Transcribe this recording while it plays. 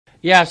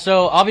Yeah,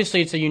 so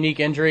obviously it's a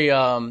unique injury,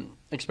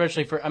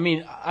 especially for,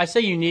 I say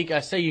unique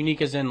as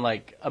in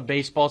like a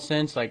baseball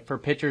sense. Like for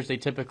pitchers, they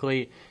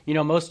typically,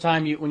 most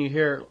time when you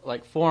hear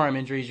like forearm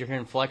injuries, you're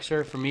hearing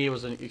flexor. For me, it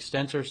was an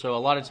extensor. So a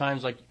lot of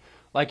times,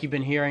 like you've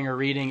been hearing or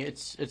reading,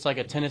 it's like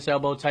a tennis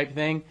elbow type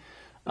thing.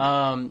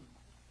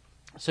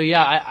 So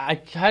yeah,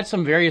 I had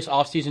some various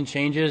off-season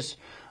changes.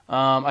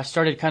 I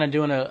started kind of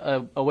doing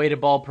a weighted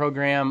ball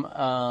program.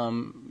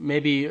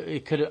 Maybe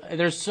it could.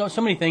 There's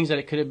so many things that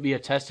it could be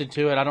attested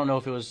to it. I don't know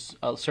if it was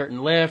a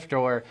certain lift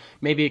or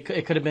maybe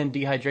it could have been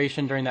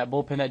dehydration during that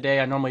bullpen that day.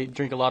 I normally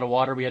drink a lot of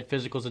water. We had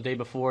physicals the day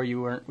before. We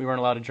weren't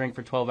allowed to drink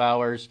for 12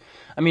 hours.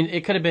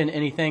 It could have been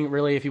anything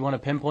really if you want to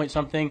pinpoint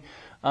something.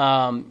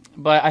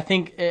 But I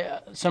think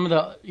some of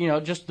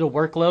the just the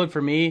workload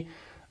for me.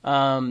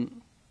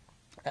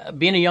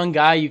 Being a young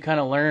guy, you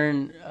kind of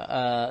learn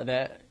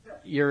that.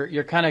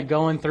 You're kind of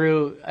going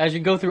through as you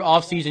go through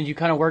off seasons. You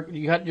kind of work.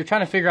 You're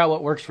trying to figure out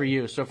what works for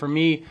you. So for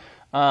me,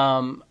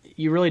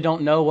 you really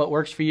don't know what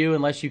works for you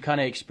unless you kind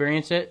of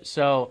experience it.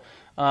 So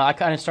I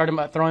kind of started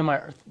throwing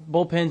my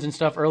bullpens and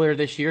stuff earlier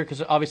this year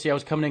because obviously I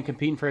was coming in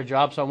competing for a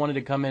job. So I wanted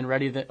to come in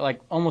ready.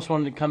 Almost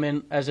wanted to come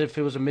in as if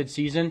it was a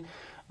mid-season.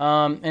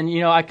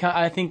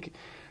 I think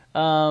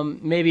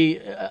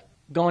maybe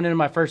going into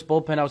my first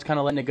bullpen, I was kind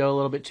of letting it go a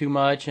little bit too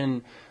much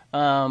and.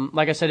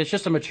 Like I said, it's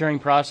just a maturing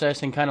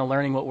process and kind of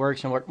learning what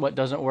works and what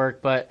doesn't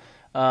work. But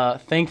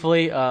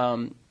thankfully,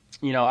 I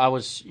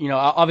was,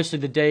 obviously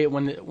the day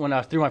when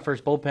I threw my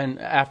first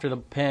bullpen after the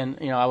pen,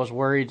 I was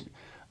worried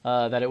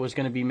that it was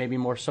going to be maybe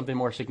something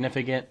more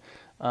significant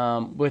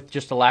with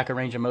just the lack of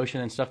range of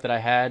motion and stuff that I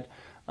had.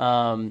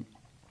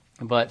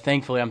 But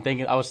thankfully,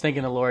 I was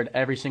thanking the Lord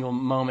every single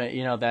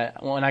moment.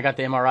 That when I got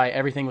the MRI,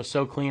 everything was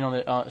so clean on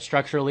the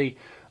structurally.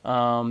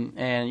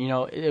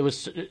 It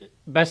was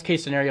best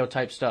case scenario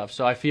type stuff.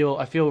 So I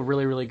feel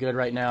really, really good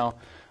right now.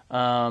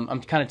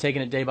 I'm kind of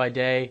taking it day by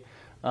day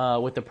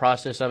with the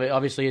process of it.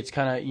 Obviously, it's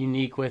kind of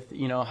unique with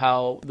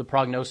how the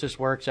prognosis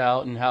works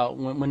out and how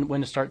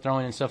when to start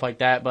throwing and stuff like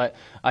that. But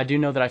I do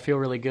know that I feel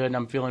really good and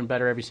I'm feeling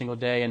better every single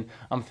day. And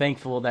I'm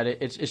thankful that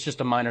it's just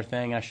a minor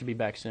thing. I should be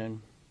back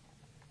soon.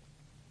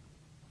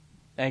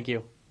 Thank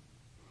you.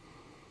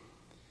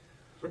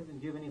 Brendan,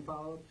 do you have any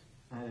follow-ups?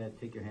 I had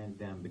to take your hands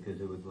down because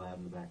it was loud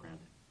in the background.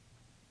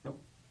 Nope.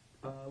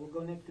 We'll go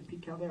next to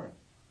Pete Caldera.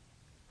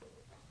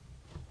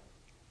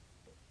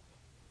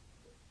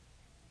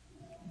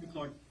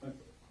 Clarke,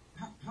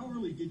 how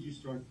early did you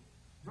start?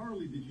 How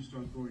early did you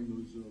start throwing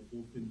those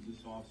bullpens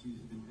this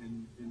offseason,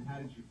 and how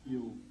did you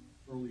feel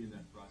early in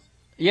that process?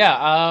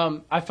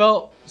 Yeah, I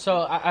felt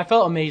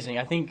amazing.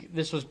 I think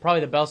this was probably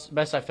the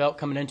best I felt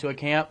coming into a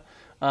camp,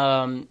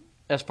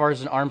 as far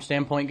as an arm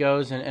standpoint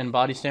goes and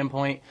body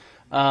standpoint.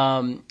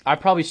 I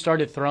probably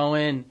started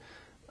throwing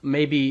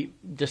maybe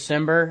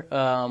December,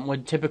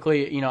 when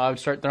typically, I would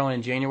start throwing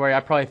in January. I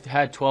probably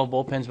had 12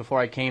 bullpens before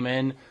I came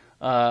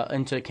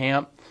into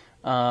camp.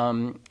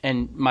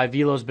 And my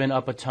velo's been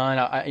up a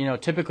ton.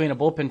 Typically in a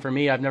bullpen for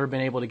me, I've never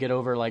been able to get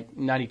over like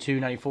 92,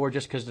 94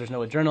 just because there's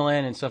no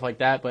adrenaline and stuff like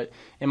that. But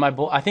in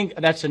I think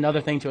that's another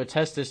thing to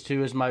attest this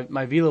to is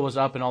my velo was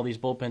up in all these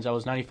bullpens. I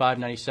was 95,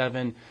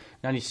 97,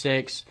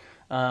 96.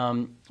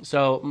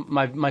 So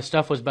my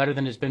stuff was better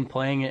than it's been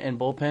playing in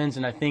bullpens,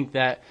 and I think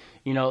that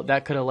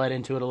that could have led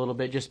into it a little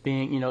bit, just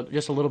being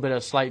just a little bit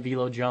of slight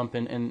velo jump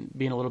and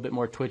being a little bit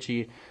more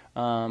twitchy.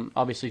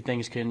 Obviously,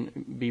 things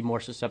can be more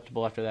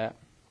susceptible after that.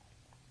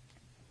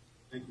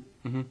 Thank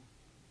you. Mm-hmm.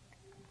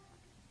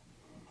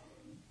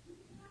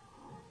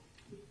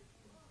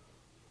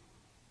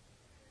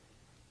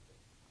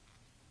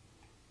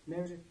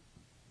 Meredith,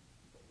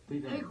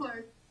 please. Hey,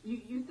 Clarke.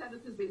 You said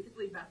this is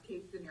basically best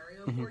case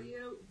scenario for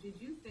you.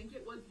 Did you think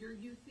it was your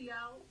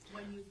UCL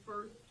when you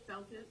first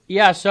felt it?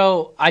 Yeah,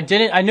 so I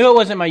knew it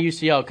wasn't my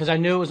UCL because I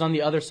knew it was on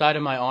the other side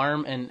of my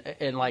arm,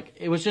 and like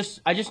it was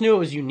I just knew it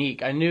was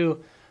unique. I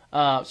knew,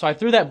 so I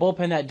threw that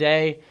bullpen that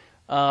day.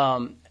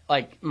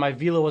 Like my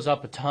velo was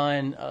up a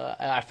ton.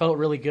 I felt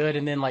really good,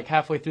 and then like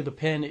halfway through the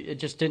pen, it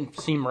just didn't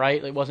seem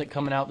right. It wasn't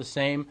coming out the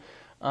same.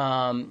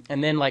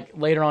 And then like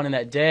later on in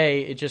that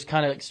day, it just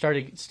kind of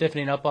started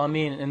stiffening up on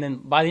me. And then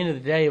by the end of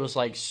the day, it was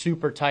like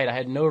super tight. I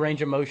had no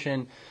range of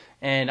motion,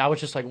 and I was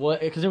just like, what?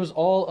 Because it was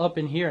all up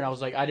in here, and I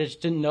was like, I just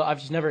didn't know. I've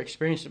just never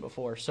experienced it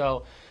before.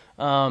 So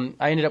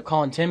I ended up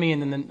calling Timmy,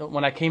 and then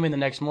when I came in the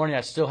next morning,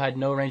 I still had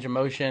no range of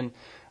motion.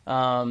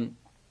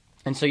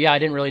 And so, yeah, I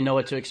didn't really know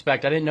what to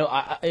expect. I didn't know.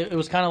 It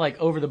was kind of like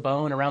over the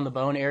bone, around the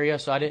bone area.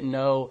 So I didn't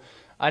know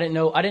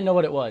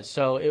what it was.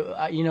 So,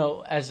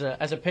 as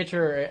a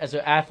pitcher, as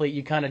an athlete,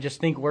 you kind of just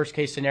think worst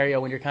case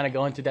scenario when you're kind of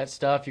going through that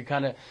stuff. You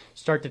kind of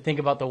start to think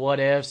about the what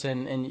ifs,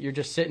 and you're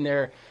just sitting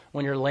there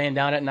when you're laying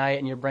down at night,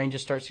 and your brain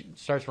just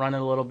starts running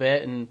a little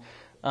bit. And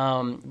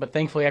but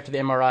thankfully, after the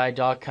MRI,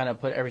 doc kind of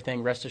put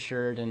everything rest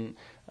assured, and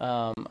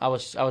I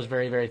was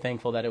very, very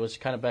thankful that it was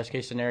kind of best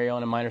case scenario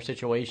in a minor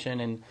situation.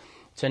 And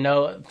to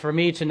know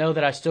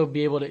that I still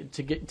be able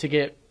to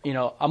get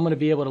I'm going to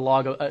be able to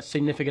log a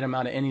significant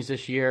amount of innings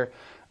this year.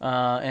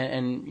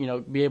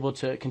 and be able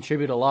to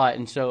contribute a lot.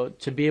 And so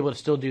to be able to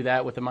still do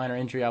that with a minor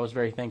injury, I was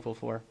very thankful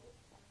for.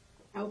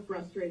 How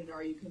frustrated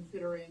are you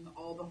considering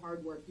all the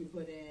hard work you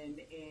put in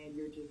and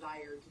your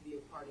desire to be a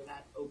part of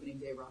that opening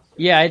day roster?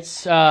 Yeah,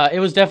 it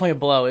was definitely a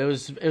blow. It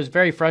was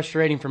very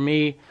frustrating for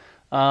me.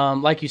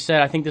 Like you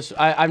said, I think this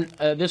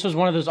was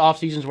one of those off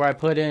seasons where I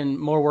put in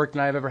more work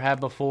than I've ever had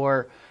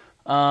before,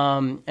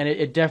 and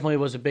it definitely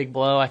was a big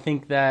blow. I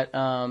think that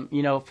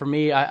for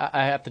me,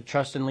 I have to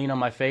trust and lean on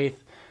my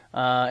faith,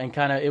 and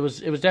kind of it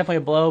was definitely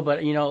a blow.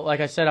 But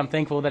like I said, I'm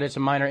thankful that it's a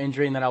minor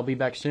injury and that I'll be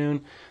back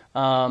soon.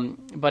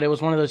 But it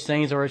was one of those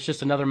things where it's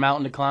just another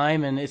mountain to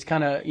climb, and it's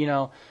kind of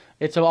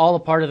it's all a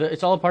part of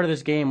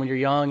this game. When you're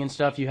young and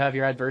stuff, you have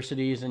your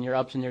adversities and your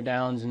ups and your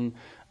downs, and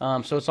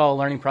so it's all a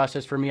learning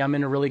process for me. I'm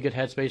in a really good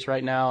headspace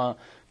right now.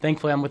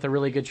 Thankfully, I'm with a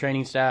really good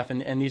training staff,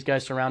 and these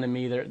guys surrounding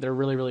me, they're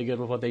really, really good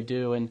with what they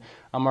do, and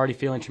I'm already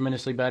feeling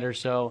tremendously better.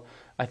 So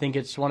I think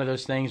it's one of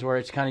those things where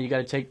it's kind of you got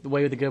to take the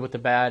way with the good with the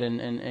bad,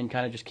 and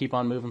kind of just keep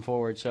on moving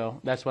forward.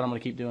 So that's what I'm going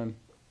to keep doing.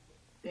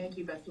 Thank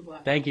you. Best of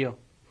luck. Thank you.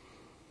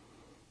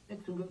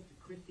 Next one goes to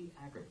Christy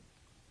Acker.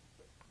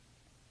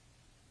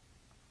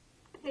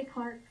 Hey,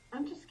 Clarke,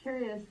 I'm just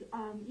curious.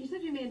 You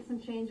said you made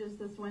some changes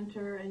this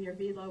winter and your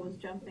velo was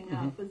jumping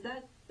up. Was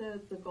that the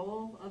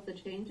goal of the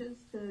changes,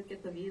 to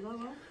get the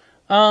velo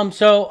up?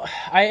 So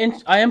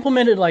I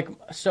implemented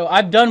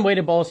I've done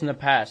weighted balls in the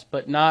past,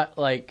 but not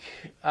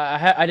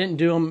I didn't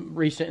do them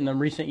in the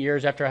recent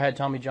years after I had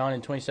Tommy John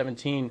in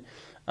 2017.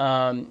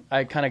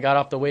 I kind of got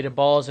off the weighted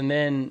balls, and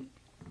then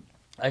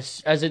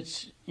as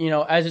it's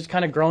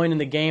kind of growing in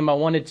the game,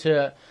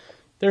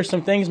 there's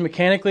some things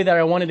mechanically that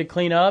I wanted to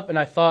clean up, and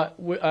I thought,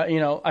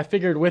 I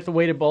figured with the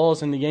weighted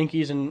balls and the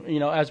Yankees, and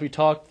as we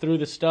talked through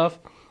the stuff,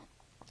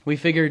 we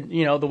figured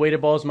the weighted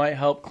balls might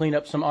help clean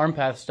up some arm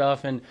path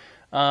stuff, and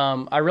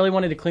I really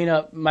wanted to clean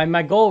up.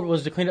 My goal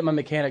was to clean up my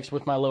mechanics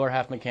with my lower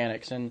half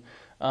mechanics, and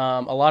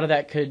a lot of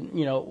that could,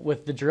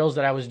 with the drills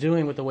that I was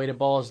doing with the weighted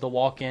balls, the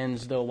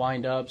walk-ins, the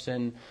wind-ups,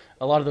 and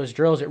a lot of those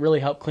drills, it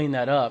really helped clean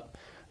that up.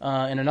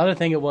 And another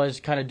thing it was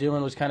kind of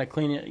doing was kind of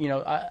cleaning,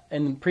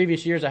 in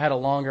previous years I had a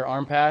longer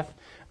arm path.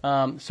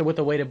 So with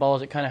the weighted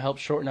balls, it kind of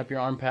helps shorten up your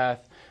arm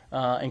path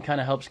and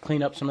kind of helps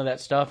clean up some of that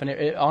stuff. And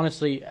it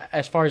honestly,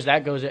 as far as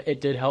that goes,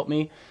 it did help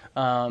me.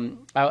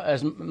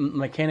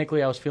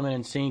 Mechanically, I was feeling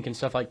in sync and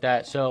stuff like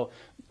that. So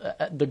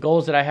the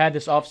goals that I had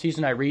this off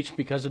season, I reached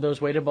because of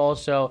those weighted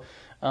balls. So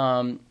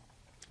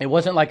it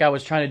wasn't like I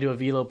was trying to do a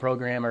velo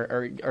program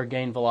or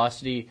gain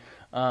velocity.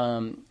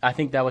 I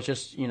think that was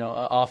just,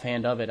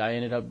 offhand of it. I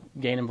ended up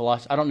gaining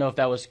velocity. I don't know if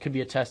that could be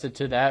attested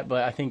to that,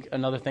 but I think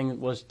another thing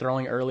was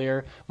throwing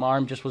earlier. My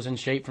arm just was in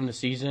shape from the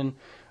season,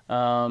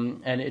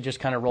 and it just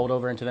kind of rolled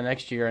over into the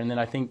next year. And then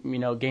I think,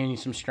 gaining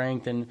some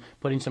strength and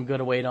putting some good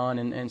weight on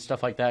and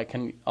stuff like that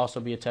can also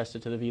be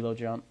attested to the velo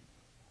jump.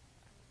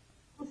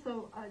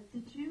 Also,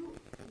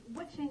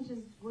 what changes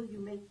will you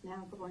make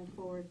now going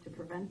forward to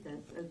prevent this?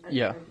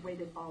 Yeah. Are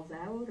weighted balls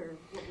out, or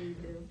what will you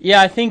do?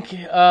 Yeah, I think,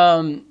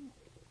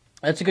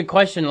 that's a good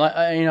question.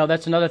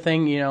 That's another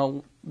thing,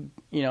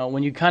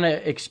 when you kind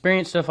of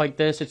experience stuff like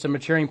this, it's a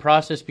maturing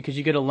process because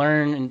you get to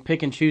learn and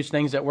pick and choose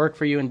things that work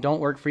for you and don't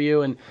work for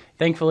you. And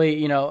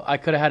thankfully, I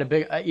could have had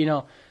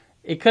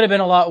it could have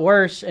been a lot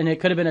worse, and it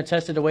could have been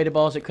attested to weighted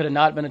balls. It could have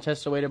not been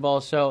attested to weighted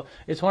balls. So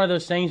it's one of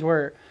those things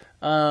where,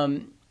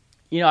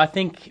 I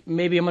think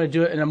maybe I'm going to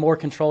do it in a more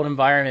controlled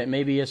environment,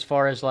 maybe as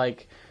far as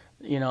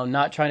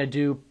not trying to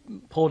do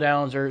pull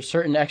downs or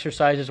certain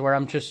exercises where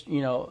I'm just,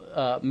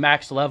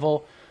 max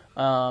level.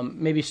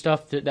 Maybe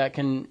stuff that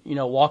can,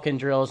 walk-in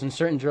drills and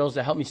certain drills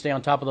that help me stay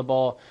on top of the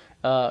ball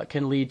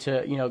can lead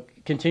to,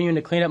 continuing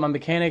to clean up my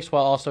mechanics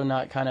while also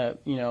not kind of,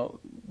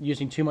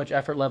 using too much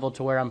effort level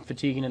to where I'm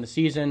fatiguing in the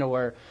season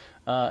or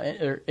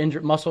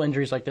muscle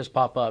injuries like this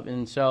pop up.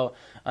 And so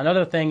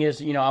another thing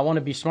is, I want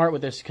to be smart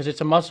with this because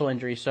it's a muscle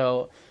injury.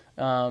 So,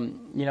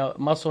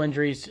 muscle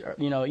injuries,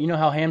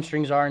 how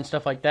hamstrings are and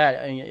stuff like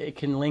that. It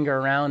can linger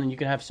around and you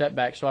can have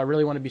setbacks. So I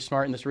really want to be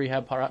smart in this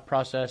rehab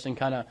process and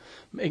kind of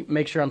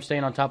make sure I'm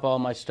staying on top of all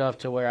my stuff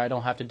to where I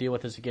don't have to deal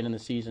with this again in the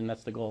season.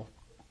 That's the goal.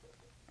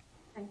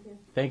 Thank you.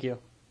 Thank you.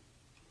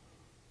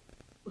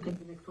 We'll take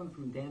the next one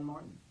from Dan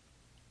Martin.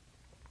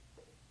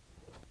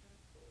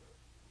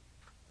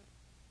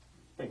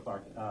 Hey,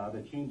 Clarke,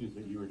 the changes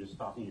that you were just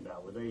talking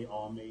about, were they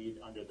all made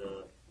under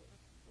the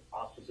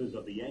auspices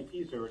of the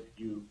Yankees, or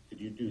did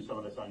you do some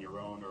of this on your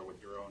own or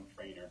with your own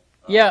trainer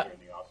during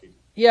the offseason?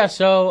 Yeah,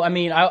 so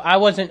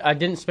I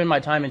didn't spend my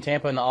time in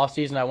Tampa in the off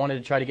season. I wanted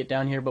to try to get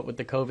down here, but with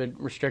the COVID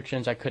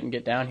restrictions, I couldn't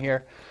get down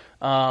here.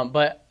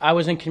 But I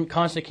was in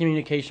constant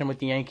communication with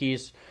the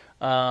Yankees.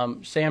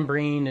 Sam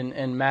Breen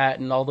and Matt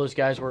and all those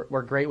guys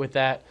were great with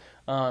that.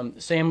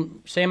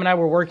 Sam and I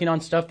were working on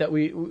stuff that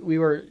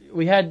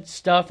we had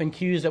stuff and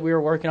cues that we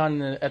were working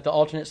on at the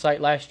alternate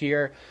site last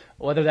year,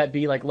 whether that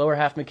be like lower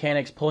half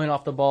mechanics, pulling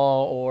off the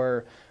ball,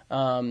 or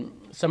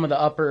some of the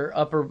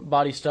upper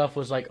body stuff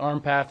was like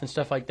arm path and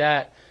stuff like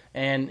that.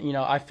 And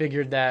I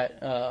figured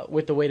that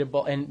with the weighted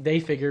ball, and they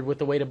figured with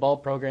the weighted ball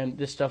program,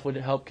 this stuff would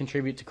help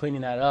contribute to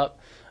cleaning that up.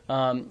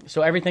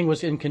 So everything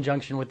was in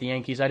conjunction with the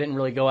Yankees. I didn't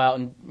really go out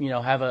and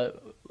have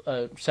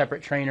a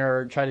separate trainer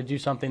or try to do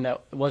something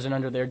that wasn't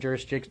under their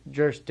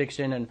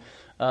jurisdiction. And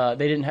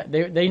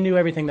they knew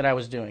everything that I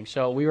was doing.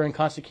 So we were in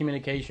constant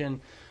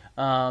communication.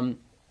 And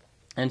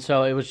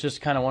so it was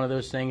just kind of one of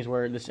those things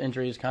where this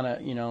injury is kind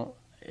of,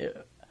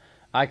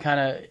 I kind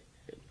of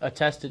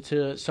attested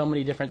to so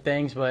many different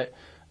things, but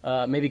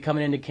maybe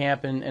coming into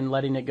camp and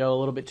letting it go a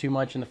little bit too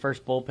much in the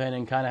first bullpen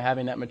and kind of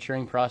having that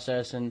maturing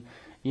process. And,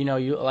 you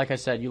like I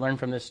said, you learn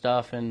from this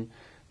stuff. And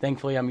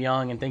thankfully I'm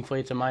young, and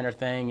thankfully it's a minor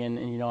thing,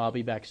 and I'll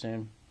be back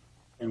soon.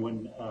 And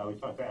when we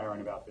talked to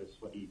Aaron about this,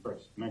 when he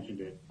first mentioned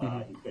it,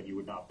 he said you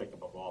would not pick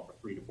up a ball for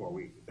 3 to 4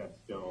 weeks. Is that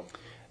still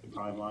the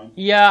timeline?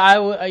 Yeah,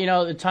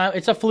 the time,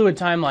 it's a fluid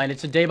timeline.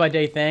 It's a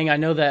day-by-day thing. I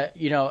know that,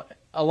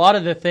 a lot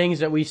of the things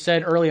that we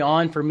said early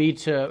on for me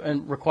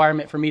and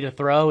requirement for me to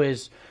throw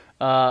is,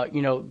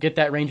 get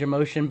that range of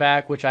motion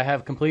back, which I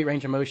have complete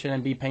range of motion,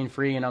 and be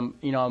pain-free. And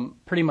I'm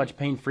pretty much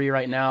pain-free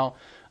right now.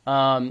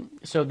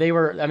 So they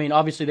were,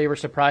 obviously they were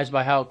surprised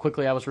by how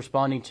quickly I was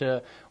responding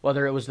to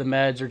whether it was the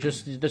meds or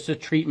just the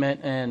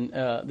treatment and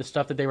the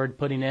stuff that they were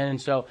putting in.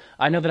 And so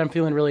I know that I'm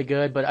feeling really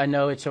good, but I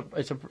know it's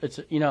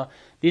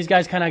these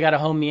guys kind of got to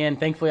hone me in.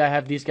 Thankfully I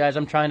have these guys.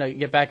 I'm trying to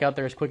get back out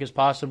there as quick as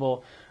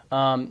possible.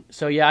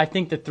 So yeah, I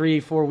think the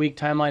 3-4 week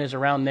timeline is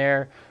around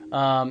there.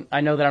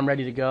 I know that I'm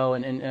ready to go,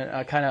 and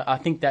I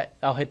think that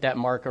I'll hit that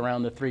mark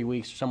around the 3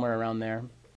 weeks, somewhere around there.